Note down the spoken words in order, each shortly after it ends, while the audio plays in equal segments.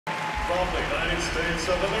From the United States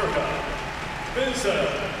of America, Vincent,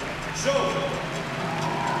 Zhou.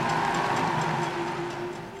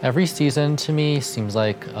 Every season to me seems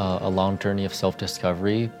like a long journey of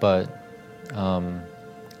self-discovery, but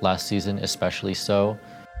last season especially so.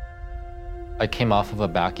 I came off of a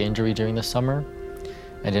back injury during the summer.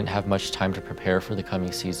 I didn't have much time to prepare for the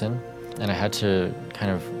coming season, and I had to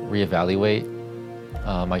kind of reevaluate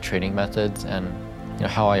my training methods and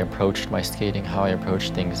how I approached my skating, how I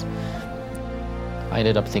approached things. I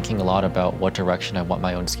ended up thinking a lot about what direction I want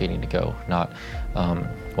my own skating to go, not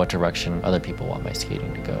what direction other people want my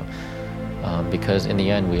skating to go. Because in the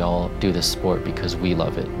end, we all do this sport because we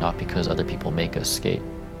love it, not because other people make us skate.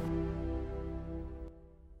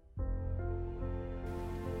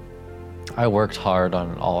 I worked hard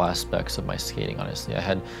on all aspects of my skating, honestly.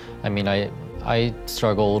 I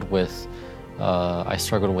struggled with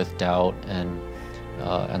doubt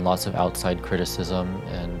and lots of outside criticism,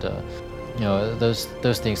 and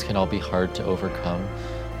those things can all be hard to overcome.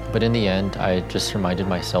 But in the end, I just reminded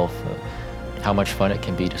myself how much fun it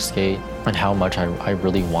can be to skate and how much I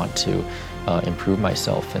really want to improve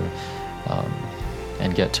myself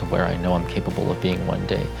and get to where I know I'm capable of being one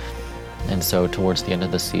day. And so towards the end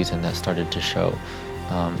of the season, that started to show.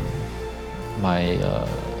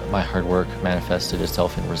 My hard work manifested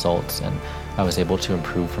itself in results, and I was able to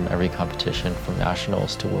improve from every competition, from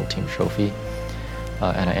nationals to World Team Trophy.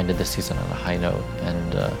 And I ended the season on a high note,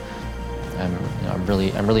 and I'm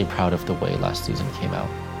really proud of the way last season came out.